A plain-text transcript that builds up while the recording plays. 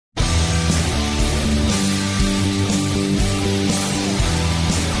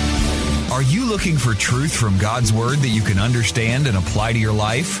looking for truth from God's Word that you can understand and apply to your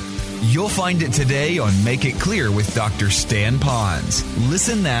life? You'll find it today on Make It Clear with Dr. Stan Ponz.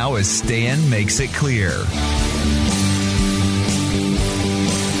 Listen now as Stan makes it clear.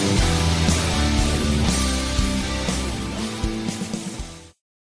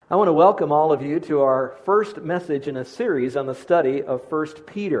 I want to welcome all of you to our first message in a series on the study of 1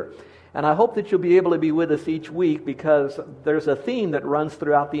 Peter. And I hope that you'll be able to be with us each week because there's a theme that runs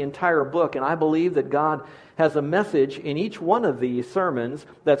throughout the entire book. And I believe that God has a message in each one of these sermons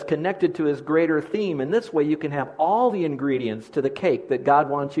that's connected to His greater theme. And this way you can have all the ingredients to the cake that God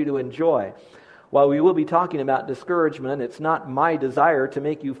wants you to enjoy. While we will be talking about discouragement, it's not my desire to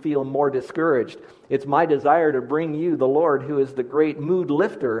make you feel more discouraged. It's my desire to bring you the Lord who is the great mood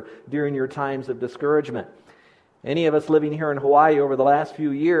lifter during your times of discouragement. Any of us living here in Hawaii over the last few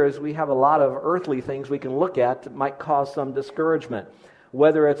years, we have a lot of earthly things we can look at that might cause some discouragement.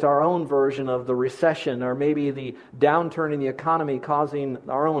 Whether it's our own version of the recession or maybe the downturn in the economy causing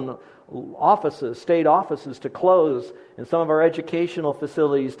our own offices, state offices to close and some of our educational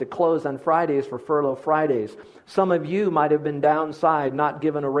facilities to close on Fridays for furlough Fridays. Some of you might have been downside, not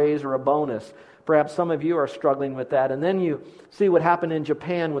given a raise or a bonus. Perhaps some of you are struggling with that. And then you see what happened in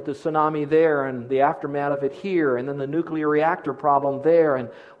Japan with the tsunami there and the aftermath of it here, and then the nuclear reactor problem there and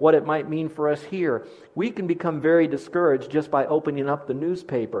what it might mean for us here. We can become very discouraged just by opening up the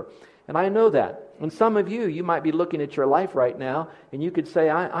newspaper. And I know that. And some of you might be looking at your life right now, and you could say,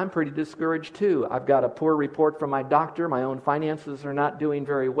 I'm pretty discouraged too. I've got a poor report from my doctor. My own finances are not doing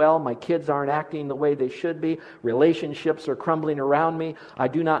very well. My kids aren't acting the way they should be. Relationships are crumbling around me. I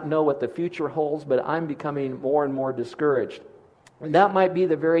do not know what the future holds, but I'm becoming more and more discouraged. And that might be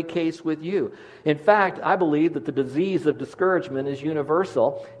the very case with you. In fact, I believe that the disease of discouragement is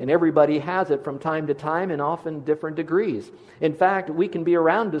universal, and everybody has it from time to time and often different degrees. In fact, we can be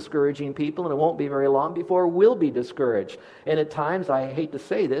around discouraging people, and it won't be very long before we'll be discouraged. And at times, I hate to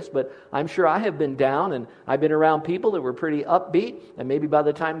say this, but I'm sure I have been down, and I've been around people that were pretty upbeat, and maybe by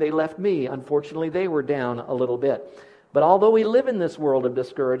the time they left me, unfortunately, they were down a little bit. But although we live in this world of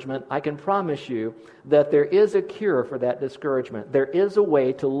discouragement, I can promise you that there is a cure for that discouragement. There is a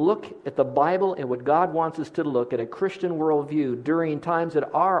way to look at the Bible and what God wants us to look at a Christian worldview during times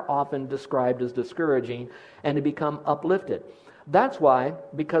that are often described as discouraging and to become uplifted. That's why,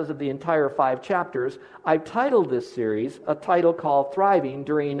 because of the entire 5 chapters, I've titled this series a title called Thriving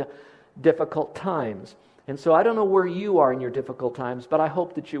During Difficult Times. And so I don't know where you are in your difficult times, but I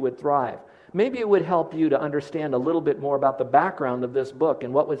hope that you would thrive. Maybe it would help you to understand a little bit more about the background of this book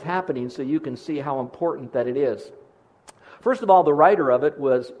and what was happening so you can see how important that it is. First of all, the writer of it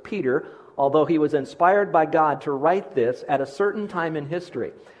was Peter, although he was inspired by God to write this at a certain time in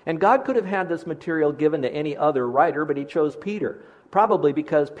history. And God could have had this material given to any other writer, but He chose Peter. Probably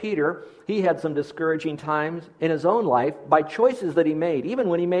because Peter, he had some discouraging times in his own life by choices that he made, even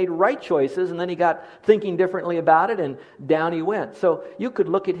when he made right choices, and then he got thinking differently about it, and down he went. So you could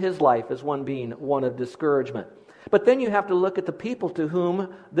look at his life as one being one of discouragement. But then you have to look at the people to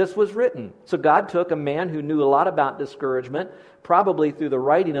whom this was written. So God took a man who knew a lot about discouragement, probably through the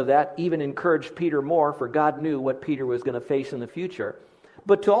writing of that, even encouraged Peter more, for God knew what Peter was going to face in the future.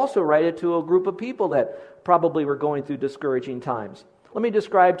 But to also write it to a group of people that probably were going through discouraging times. Let me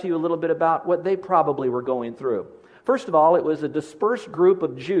describe to you a little bit about what they probably were going through. First of all, it was a dispersed group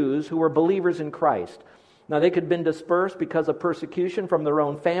of Jews who were believers in Christ. Now, they could have been dispersed because of persecution from their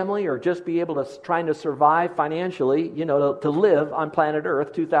own family or just be able to trying to survive financially, to live on planet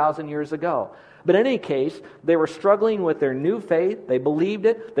Earth 2,000 years ago. But in any case, they were struggling with their new faith. They believed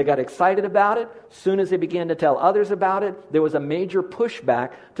it. They got excited about it. As soon as they began to tell others about it, there was a major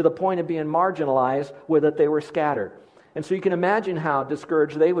pushback to the point of being marginalized where that they were scattered. And so you can imagine how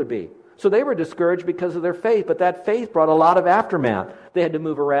discouraged they would be. So they were discouraged because of their faith, but that faith brought a lot of aftermath. They had to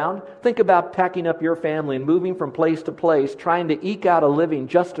move around. Think about packing up your family and moving from place to place, trying to eke out a living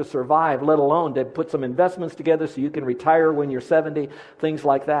just to survive, let alone to put some investments together so you can retire when you're 70, things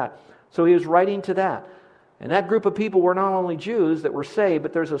like that. So he was writing to that. And that group of people were not only Jews that were saved,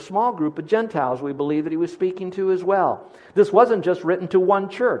 but there's a small group of Gentiles we believe that he was speaking to as well. This wasn't just written to one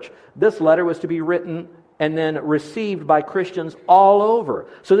church. This letter was to be written and then received by Christians all over.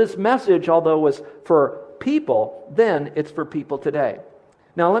 So this message, although was for people, then it's for people today.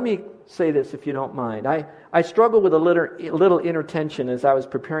 Now let me say this if you don't mind. I struggled with a little inner tension as I was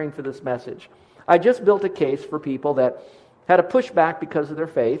preparing for this message. I just built a case for people that had a pushback because of their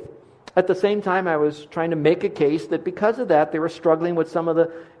faith. At the same time, I was trying to make a case that because of that, they were struggling with some of the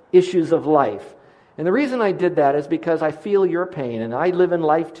issues of life. And the reason I did that is because I feel your pain, and I live in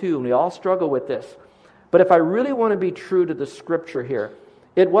life too, and we all struggle with this. But if I really want to be true to the Scripture here,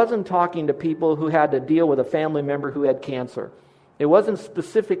 It wasn't talking to people who had to deal with a family member who had cancer. It wasn't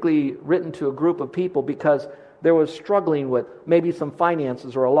specifically written to a group of people because they were struggling with maybe some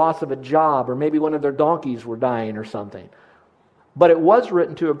finances or a loss of a job, or maybe one of their donkeys were dying or something. But it was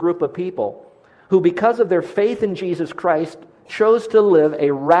written to a group of people who, because of their faith in Jesus Christ, chose to live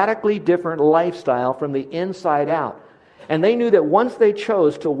a radically different lifestyle from the inside out. And they knew that once they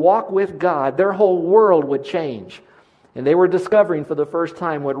chose to walk with God, their whole world would change. And they were discovering for the first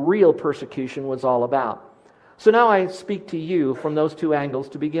time what real persecution was all about. So now I speak to you from those two angles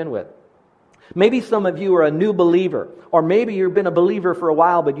to begin with. Maybe some of you are a new believer, or maybe you've been a believer for a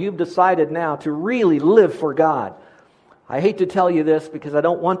while, but you've decided now to really live for God. I hate to tell you this because I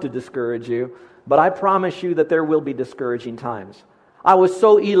don't want to discourage you, but I promise you that there will be discouraging times. I was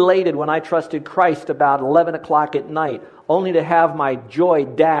so elated when I trusted Christ about 11 o'clock at night, only to have my joy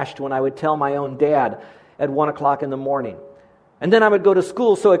dashed when I would tell my own dad at 1 o'clock in the morning. And then I would go to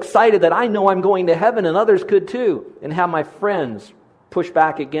school so excited that I know I'm going to heaven and others could too, and have my friends push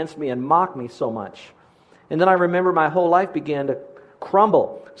back against me and mock me so much. And then I remember my whole life began to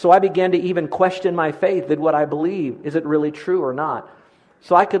crumble. So I began to even question my faith. That what I believe, is it really true or not?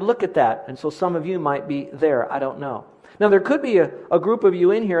 So I could look at that. And so some of you might be there. I don't know. Now there could be a group of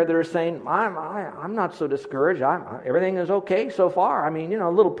you in here that are saying, I'm not so discouraged. Everything is okay so far. I mean,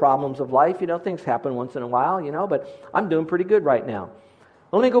 little problems of life. Things happen once in a while, but I'm doing pretty good right now.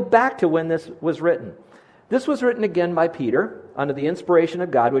 Let me go back to when this was written. This was written again by Peter under the inspiration of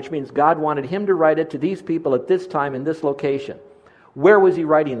God, which means God wanted him to write it to these people at this time in this location. Where was he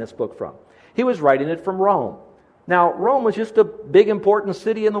writing this book from? He was writing it from Rome. Now, Rome was just a big, important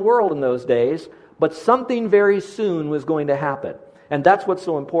city in the world in those days, but something very soon was going to happen. And that's what's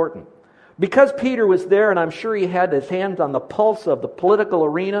so important. Because Peter was there, and I'm sure he had his hands on the pulse of the political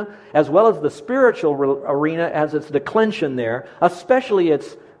arena, as well as the spiritual arena as its declension there, especially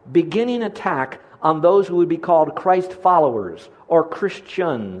its beginning attack on those who would be called Christ followers, or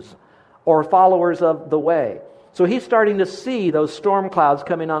Christians, or followers of the way. So he's starting to see those storm clouds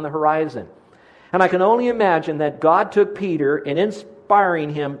coming on the horizon. And I can only imagine that God took Peter in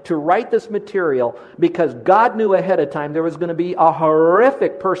inspiring him to write this material because God knew ahead of time there was going to be a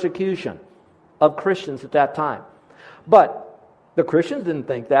horrific persecution of Christians at that time. But the Christians didn't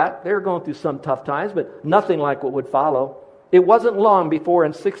think that. They were going through some tough times, but nothing like what would follow. It wasn't long before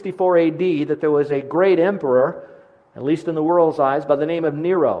in 64 AD that there was a great emperor, at least in the world's eyes, by the name of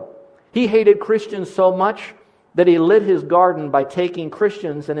Nero. He hated Christians so much that he lit his garden by taking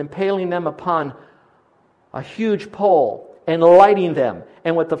Christians and impaling them upon a huge pole and lighting them.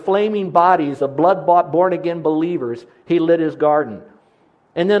 And with the flaming bodies of blood-bought, born-again believers, he lit his garden.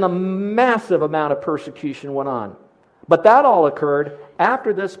 And then a massive amount of persecution went on. But that all occurred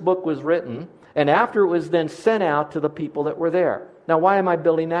after this book was written, and after it was then sent out to the people that were there. Now, why am I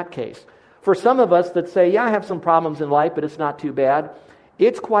building that case? For some of us that say, I have some problems in life, but it's not too bad,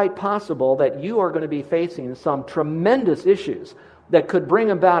 it's quite possible that you are going to be facing some tremendous issues that could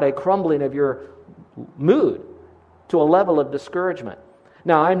bring about a crumbling of your mood to a level of discouragement.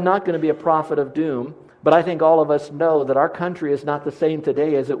 Now, I'm not going to be a prophet of doom, but I think all of us know that our country is not the same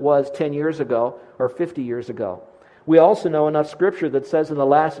today as it was 10 years ago or 50 years ago. We also know enough Scripture that says in the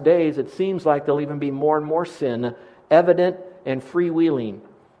last days it seems like there'll even be more and more sin evident and freewheeling.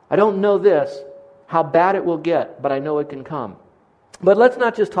 I don't know how bad it will get, but I know it can come. But let's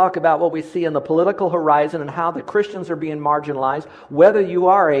not just talk about what we see in the political horizon and how the Christians are being marginalized, whether you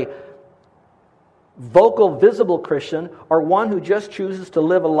are a vocal, visible Christian or one who just chooses to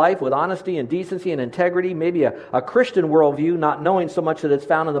live a life with honesty and decency and integrity, maybe a Christian worldview, not knowing so much that it's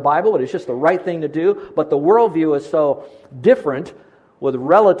found in the Bible, but it's just the right thing to do. But the worldview is so different with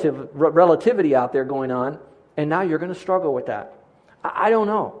relativity out there going on, and now you're going to struggle with that. I don't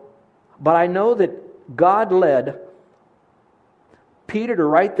know. But I know that God led Peter to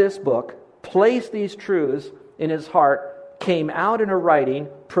write this book, place these truths in his heart, came out in a writing,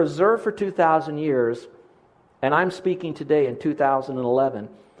 preserved for 2,000 years, and I'm speaking today in 2011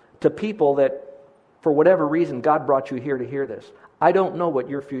 to people that, for whatever reason, God brought you here to hear this. I don't know what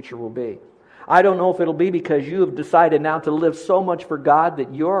your future will be. I don't know if it'll be because you have decided now to live so much for God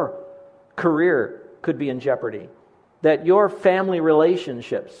that your career could be in jeopardy, that your family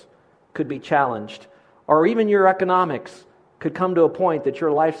relationships could be challenged, or even your economics could come to a point that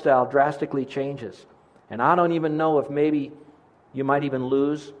your lifestyle drastically changes. And I don't even know if maybe you might even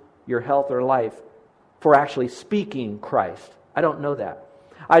lose your health or life for actually speaking Christ. I don't know that.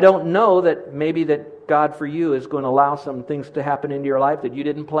 I don't know that maybe that God for you is going to allow some things to happen into your life that you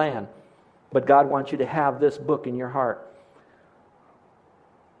didn't plan. But God wants you to have this book in your heart.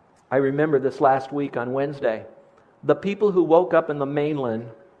 I remember this last week on Wednesday The people who woke up in the mainland,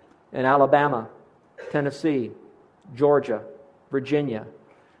 in Alabama, Tennessee, Georgia, Virginia,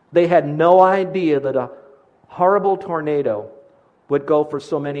 they had no idea that a horrible tornado would go for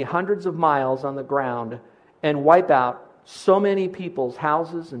so many hundreds of miles on the ground and wipe out so many people's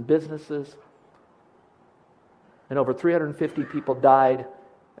houses and businesses. And over 350 people died,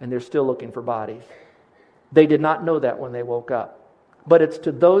 and they're still looking for bodies. They did not know that when they woke up. But it's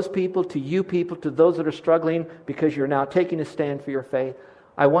to those people, to you people, to those that are struggling because you're now taking a stand for your faith,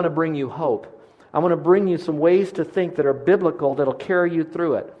 I want to bring you hope. I want to bring you some ways to think that are biblical that'll carry you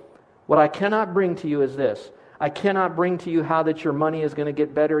through it. What I cannot bring to you is this. I cannot bring to you how that your money is going to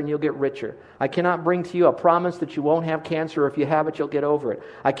get better and you'll get richer. I cannot bring to you a promise that you won't have cancer, or if you have it, you'll get over it.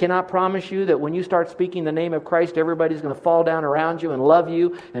 I cannot promise you that when you start speaking the name of Christ, everybody's going to fall down around you and love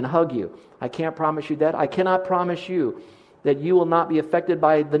you and hug you. I can't promise you that. I cannot promise you that you will not be affected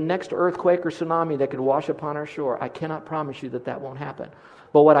by the next earthquake or tsunami that could wash upon our shore. I cannot promise you that that won't happen.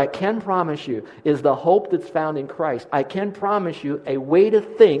 But what I can promise you is the hope that's found in Christ. I can promise you a way to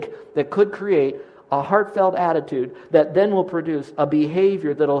think that could create a heartfelt attitude that then will produce a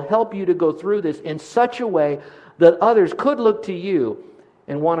behavior that will help you to go through this in such a way that others could look to you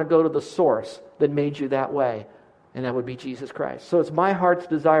and want to go to the source that made you that way, and that would be Jesus Christ. So it's my heart's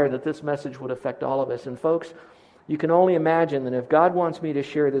desire that this message would affect all of us. And folks, you can only imagine that if God wants me to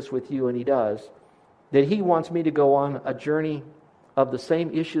share this with you, and He does, that He wants me to go on a journey of the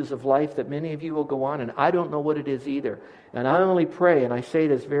same issues of life that many of you will go on, and I don't know what it is either. And I only pray, and I say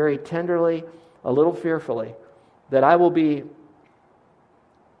this very tenderly, a little fearfully, that I will be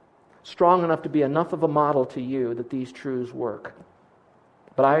strong enough to be enough of a model to you that these truths work.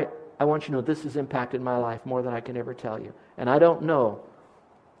 But I want you to know this has impacted my life more than I can ever tell you. And I don't know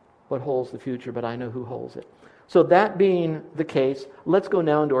what holds the future, but I know who holds it. So that being the case, let's go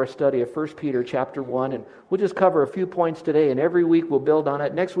now into our study of 1 Peter chapter 1, and we'll just cover a few points today, and every week we'll build on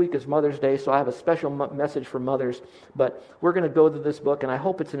it. Next week is Mother's Day, so I have a special message for mothers, but we're going to go to this book, and I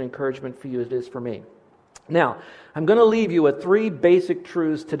hope it's an encouragement for you as it is for me. Now, I'm going to leave you with 3 basic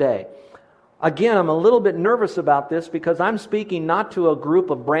truths today. Again, I'm a little bit nervous about this because I'm speaking not to a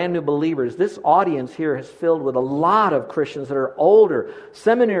group of brand new believers. This audience here is filled with a lot of Christians that are older,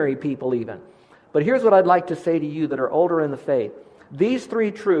 seminary people even. But here's what I'd like to say to you that are older in the faith. These 3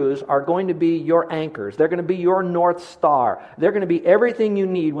 truths are going to be your anchors. They're going to be your North Star. They're going to be everything you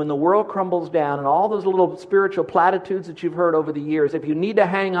need when the world crumbles down and all those little spiritual platitudes that you've heard over the years. If you need to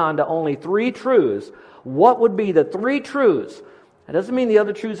hang on to only 3 truths, what would be the 3 truths? That doesn't mean the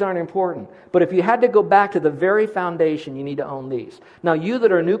other truths aren't important. But if you had to go back to the very foundation, you need to own these. Now, you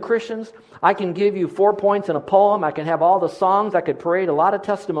that are new Christians, I can give you 4 points in a poem. I can have all the songs. I could parade a lot of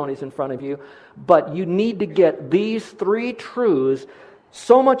testimonies in front of you. But you need to get these 3 truths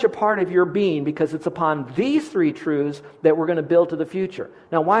so much a part of your being, because it's upon these 3 truths that we're going to build to the future.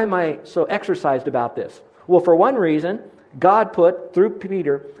 Now, why am I so exercised about this? Well, for one reason, God put, through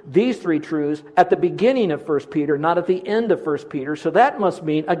Peter, these 3 truths at the beginning of 1 Peter, not at the end of 1 Peter. So that must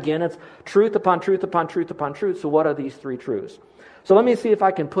mean, again, it's truth upon truth upon truth upon truth. So what are these 3 truths? So let me see if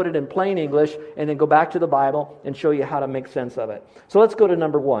I can put it in plain English and then go back to the Bible and show you how to make sense of it. So let's go to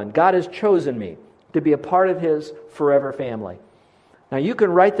number 1. God has chosen me to be a part of His forever family. Now you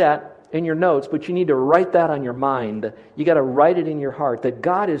can write that in your notes, but you need to write that on your mind. You got to write it in your heart that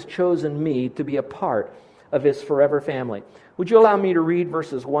God has chosen me to be a part of His forever family. Would you allow me to read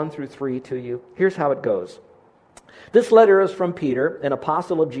verses 1 through 3 to you? Here's how it goes. This letter is from Peter, an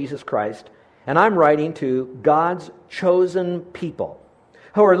apostle of Jesus Christ, and I'm writing to God's chosen people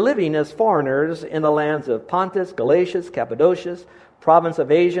who are living as foreigners in the lands of Pontus, Galatia, Cappadocia, province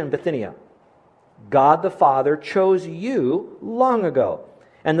of Asia, and Bithynia. God the Father chose you long ago,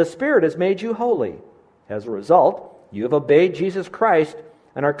 and the Spirit has made you holy. As a result, you have obeyed Jesus Christ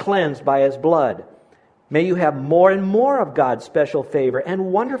and are cleansed by His blood. May you have more and more of God's special favor and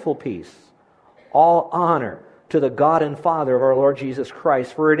wonderful peace. All honor to the God and Father of our Lord Jesus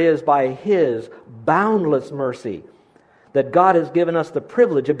Christ, for it is by His boundless mercy that God has given us the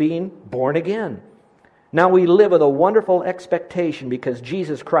privilege of being born again. Now we live with a wonderful expectation because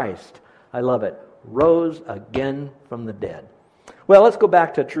Jesus Christ, I love it, rose again from the dead. Well, let's go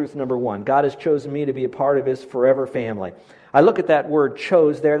back to truth number 1. God has chosen me to be a part of His forever family. I look at that word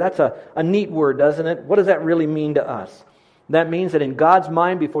chose there. That's a neat word, doesn't it? What does that really mean to us? That means that in God's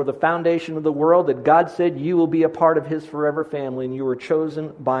mind, before the foundation of the world, that God said you will be a part of His forever family and you were chosen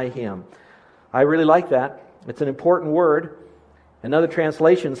by Him. I really like that. It's an important word. Another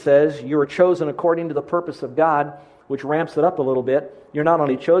translation says you were chosen according to the purpose of God, which ramps it up a little bit. You're not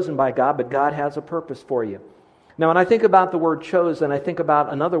only chosen by God, but God has a purpose for you. Now, when I think about the word chosen, I think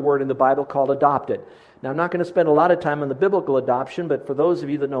about another word in the Bible called adopted. Now, I'm not going to spend a lot of time on the biblical adoption, but for those of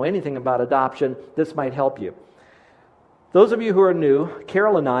you that know anything about adoption, this might help you. Those of you who are new,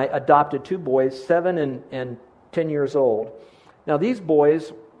 Carol and I adopted 2 boys, 7 and 10 years old. Now, these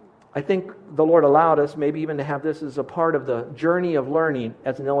boys, I think the Lord allowed us maybe even to have this as a part of the journey of learning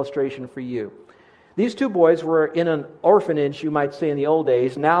as an illustration for you. These 2 boys were in an orphanage, you might say in the old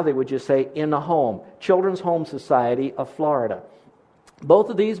days. Now they would just say in a home, Children's Home Society of Florida. Both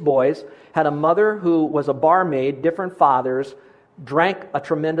of these boys had a mother who was a barmaid, different fathers, drank a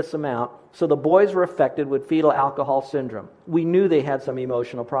tremendous amount, so the boys were affected with fetal alcohol syndrome. We knew they had some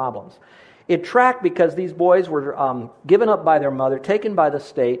emotional problems. It tracked because these boys were given up by their mother, taken by the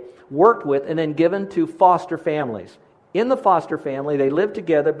state, worked with, and then given to foster families. In the foster family, they lived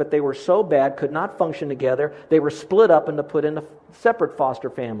together, but they were so bad, could not function together. They were split up and put into separate foster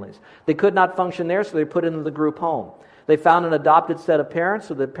families. They could not function there, so they put into the group home. They found an adopted set of parents,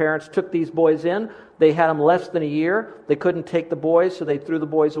 so the parents took these boys in. They had them less than a year. They couldn't take the boys, so they threw the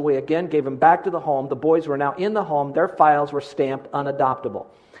boys away again, gave them back to the home. The boys were now in the home. Their files were stamped unadoptable.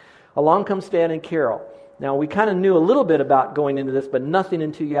 Along comes Stan and Carol. Now, we kind of knew a little bit about going into this, but nothing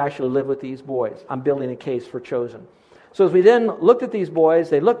until you actually live with these boys. I'm building a case for chosen. So as we then looked at these boys,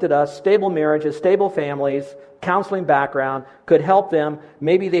 they looked at us, stable marriages, stable families, counseling background, could help them.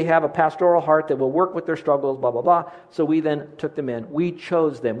 Maybe they have a pastoral heart that will work with their struggles, blah, blah, blah. So we then took them in. We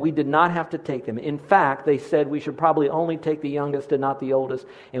chose them. We did not have to take them. In fact, they said we should probably only take the youngest and not the oldest.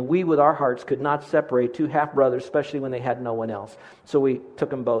 And we, with our hearts, could not separate 2 half-brothers, especially when they had no one else. So we took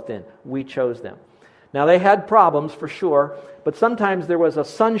them both in. We chose them. Now, they had problems for sure, but sometimes there was a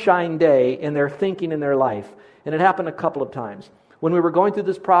sunshine day in their thinking in their life. And it happened a couple of times. When we were going through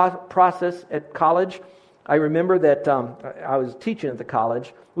this process at college, I remember that I was teaching at the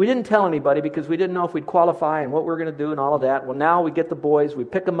college. We didn't tell anybody because we didn't know if we'd qualify and what we were going to do and all of that. Well, now we get the boys, we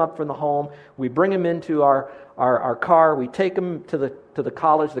pick them up from the home, we bring them into our car, we take them to the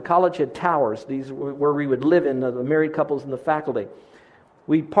college. The college had towers, these where we would live in, the married couples and the faculty.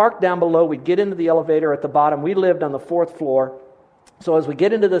 We parked down below, we'd get into the elevator at the bottom. We lived on the 4th floor. So as we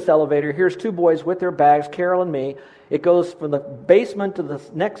get into this elevator, here's 2 boys with their bags, Carol and me. It goes from the basement to the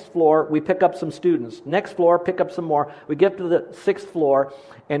next floor. We pick up some students. Next floor, pick up some more. We get to the 6th floor,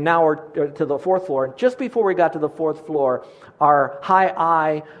 and now we're to the 4th floor. Just before we got to the 4th floor, our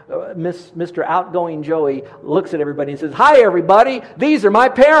high Mr. Outgoing Joey looks at everybody and says, "Hi, everybody. These are my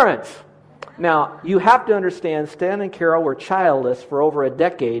parents." Now, you have to understand, Stan and Carol were childless for over a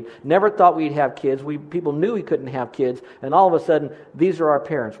decade, never thought we'd have kids. People knew we couldn't have kids, and all of a sudden, these are our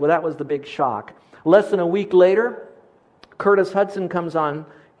parents. Well, that was the big shock. Less than a week later, Curtis Hudson comes on.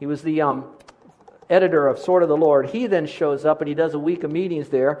 He was the editor of Sword of the Lord. He then shows up, and he does a week of meetings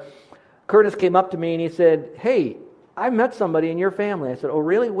there. Curtis came up to me, and he said, "Hey, I met somebody in your family." I said, "Oh,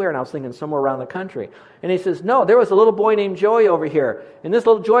 really? Where?" And I was thinking somewhere around the country. And he says, "No, there was a little boy named Joey over here." And this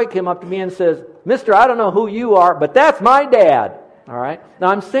little Joey came up to me and says, "Mister, I don't know who you are, but that's my dad." All right? Now,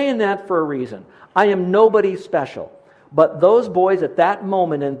 I'm saying that for a reason. I am nobody special. But those boys at that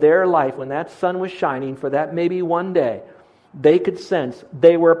moment in their life, when that sun was shining for that maybe one day, they could sense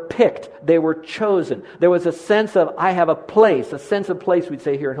they were picked, they were chosen. There was a sense of, I have a place, a sense of place, we'd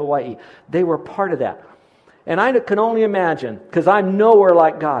say here in Hawaii. They were part of that. And I can only imagine, because I'm nowhere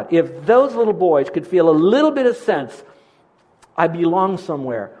like God, if those little boys could feel a little bit of sense, I belong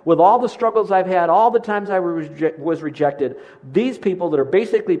somewhere. With all the struggles I've had, all the times I was rejected, these people that are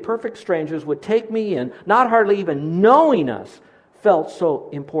basically perfect strangers would take me in, not hardly even knowing us, felt so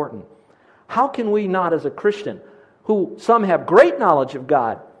important. How can we not, as a Christian, who some have great knowledge of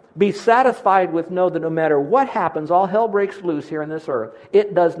God, be satisfied with know that no matter what happens, all hell breaks loose here on this earth.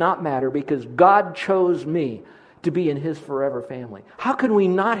 It does not matter because God chose me to be in His forever family. How can we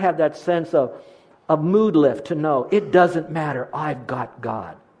not have that sense of mood lift to know it doesn't matter, I've got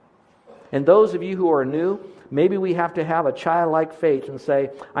God? And those of you who are new, maybe we have to have a childlike faith and say,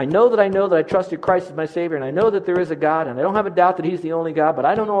 I know that I trusted Christ as my Savior, and I know that there is a God, and I don't have a doubt that He's the only God, but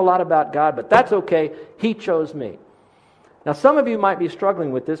I don't know a lot about God, but that's okay, He chose me. Now, some of you might be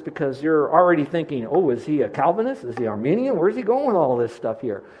struggling with this because you're already thinking, oh, is he a Calvinist? Is he Arminian? Where's he going with all of this stuff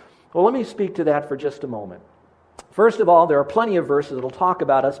here? Well, let me speak to that for just a moment. First of all, there are plenty of verses that will talk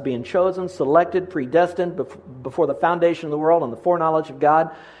about us being chosen, selected, predestined before the foundation of the world and the foreknowledge of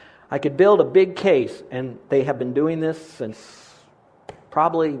God. I could build a big case, and they have been doing this since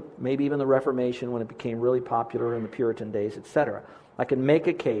probably maybe even the Reformation when it became really popular in the Puritan days, etc. I can make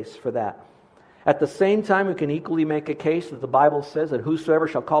a case for that. At the same time, we can equally make a case that the Bible says that whosoever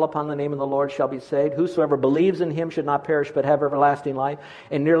shall call upon the name of the Lord shall be saved. Whosoever believes in him should not perish but have everlasting life.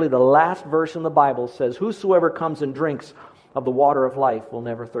 And nearly the last verse in the Bible says, whosoever comes and drinks of the water of life will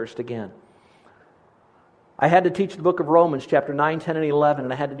never thirst again. I had to teach the book of Romans, chapter 9, 10, and 11,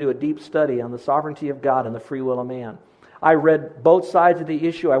 and I had to do a deep study on the sovereignty of God and the free will of man. I read both sides of the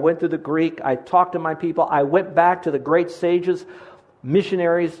issue. I went through the Greek. I talked to my people. I went back to the great sages,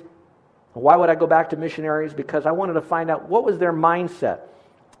 missionaries. Why would I go back to missionaries? Because I wanted to find out what was their mindset.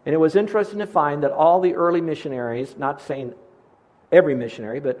 And it was interesting to find that all the early missionaries, not saying every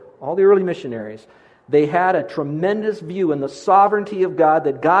missionary, but all the early missionaries, they had a tremendous view in the sovereignty of God,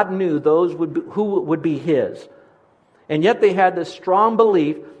 that God knew those who would be His. And yet they had this strong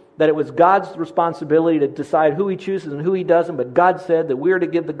belief that it was God's responsibility to decide who He chooses and who He doesn't, but God said that we are to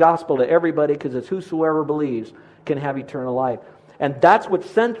give the gospel to everybody because it's whosoever believes can have eternal life. And that's what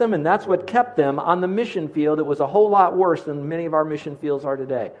sent them, and that's what kept them on the mission field. It was a whole lot worse than many of our mission fields are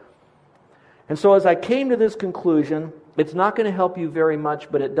today. And so as I came to this conclusion, it's not going to help you very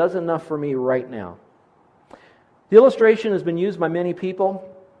much, but it does enough for me right now. The illustration has been used by many people.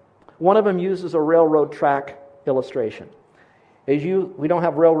 One of them uses a railroad track illustration. We don't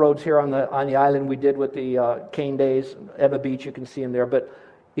have railroads here on the island. We did with the Cane Days, Eva Beach. You can see them there. But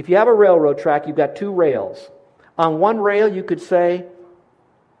if you have a railroad track, you've got two rails. On one rail, you could say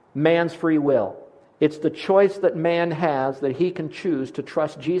man's free will. It's the choice that man has, that he can choose to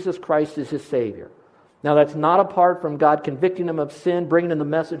trust Jesus Christ as his Savior. Now, that's not apart from God convicting him of sin, bringing him the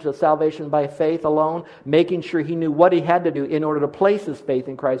message of salvation by faith alone, making sure he knew what he had to do in order to place his faith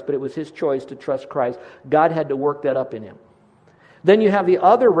in Christ, but it was his choice to trust Christ. God had to work that up in him. Then you have the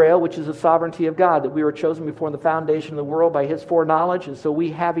other rail, which is the sovereignty of God, that we were chosen before the foundation of the world by His foreknowledge, and so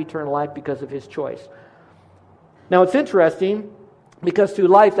we have eternal life because of His choice. Now, it's interesting, because through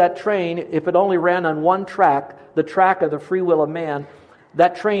life, that train, if it only ran on one track, the track of the free will of man,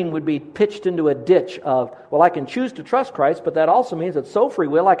 that train would be pitched into a ditch of, well, I can choose to trust Christ, but that also means that so free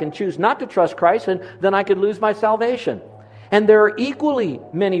will, I can choose not to trust Christ, and then I could lose my salvation. And there are equally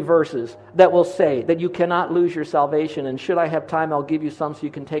many verses that will say that you cannot lose your salvation, and should I have time, I'll give you some so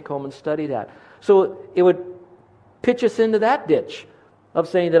you can take home and study that. So it would pitch us into that ditch of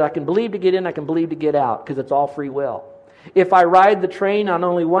saying that I can believe to get in, I can believe to get out, because it's all free will. If I ride the train on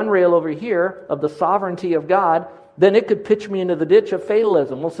only one rail over here of the sovereignty of God, then it could pitch me into the ditch of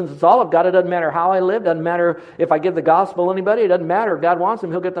fatalism. Well, since it's all of God, it doesn't matter how I live, doesn't matter if I give the gospel to anybody, it doesn't matter. If God wants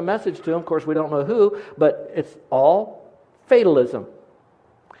him, He'll get the message to him. Of course, we don't know who, but it's all fatalism.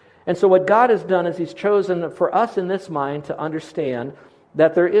 And so what God has done is He's chosen for us in this mind to understand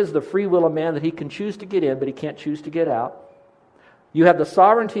that there is the free will of man, that he can choose to get in, but he can't choose to get out. You have the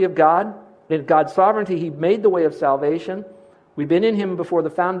sovereignty of God. In God's sovereignty, He made the way of salvation. We've been in Him before the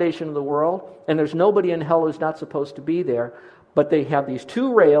foundation of the world, and there's nobody in hell who's not supposed to be there. But they have these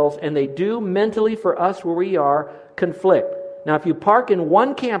two rails, and they do mentally, for us where we are, conflict. Now, if you park in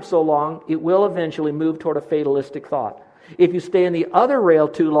one camp so long, it will eventually move toward a fatalistic thought. If you stay in the other rail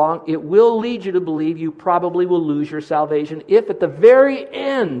too long, it will lead you to believe you probably will lose your salvation if at the very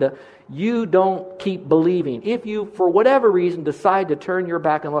end you don't keep believing. If you, for whatever reason, decide to turn your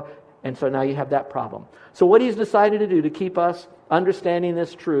back on the Lord, and so now you have that problem. So what He's decided to do to keep us understanding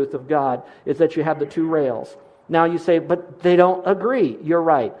this truth of God is that you have the two rails. Now you say, but they don't agree. You're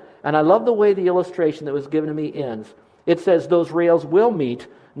right. And I love the way the illustration that was given to me ends. It says those rails will meet,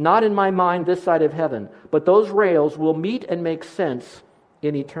 not in my mind this side of heaven, but those rails will meet and make sense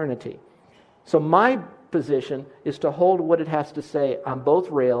in eternity. So my position is to hold what it has to say on both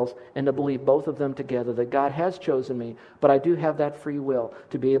rails and to believe both of them together, that God has chosen me, but I do have that free will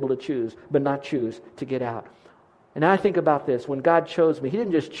to be able to choose, but not choose to get out. And I think about this. When God chose me, He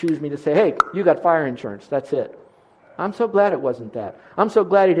didn't just choose me to say, hey, you got fire insurance, that's it. I'm so glad it wasn't that. I'm so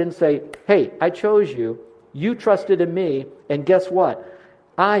glad He didn't say, hey, I chose you, you trusted in me, and guess what?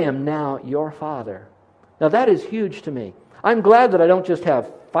 I am now your Father. Now that is huge to me. I'm glad that I don't just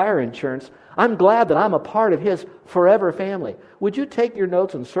have fire insurance. I'm glad that I'm a part of His forever family. Would you take your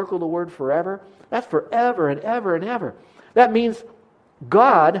notes and circle the word forever? That's forever and ever and ever. That means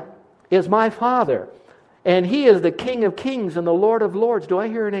God is my Father. And He is the King of kings and the Lord of lords. Do I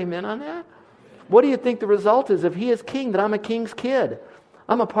hear an amen on that? What do you think the result is if He is king, that I'm a king's kid?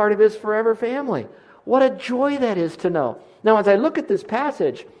 I'm a part of His forever family. What a joy that is to know. Now, as I look at this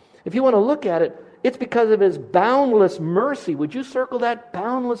passage, if you want to look at it, it's because of His boundless mercy. Would you circle that?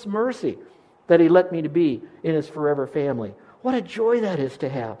 Boundless mercy that He let me to be in His forever family. What a joy that is to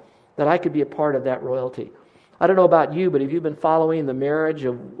have, that I could be a part of that royalty. I don't know about you, but if you've been following the marriage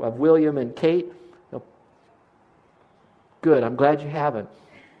of William and Kate, good, I'm glad you haven't.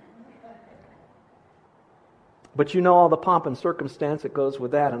 But you know all the pomp and circumstance that goes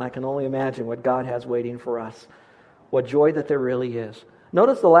with that, and I can only imagine what God has waiting for us. What joy that there really is.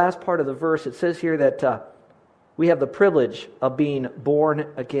 Notice the last part of the verse. It says here that we have the privilege of being born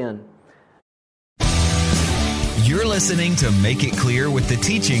again. You're listening to Make It Clear with the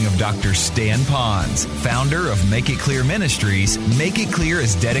teaching of Dr. Stan Ponz, founder of Make It Clear Ministries. Make It Clear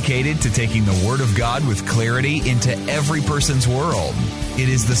is dedicated to taking the Word of God with clarity into every person's world. It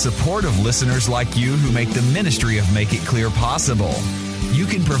is the support of listeners like you who make the ministry of Make It Clear possible. You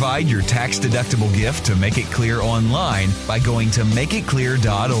can provide your tax-deductible gift to Make It Clear online by going to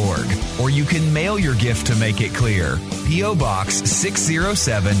makeitclear.org, or you can mail your gift to Make It Clear, P.O. Box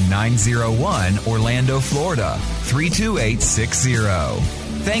 607901, Orlando, Florida 32860.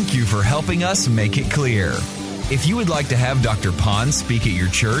 Thank you for helping us make it clear. If you would like to have Dr. Ponz speak at your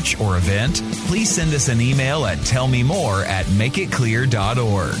church or event, please send us an email at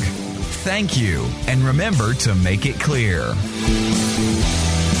tellmemore@makeitclear.org. Thank you, and remember to make it clear.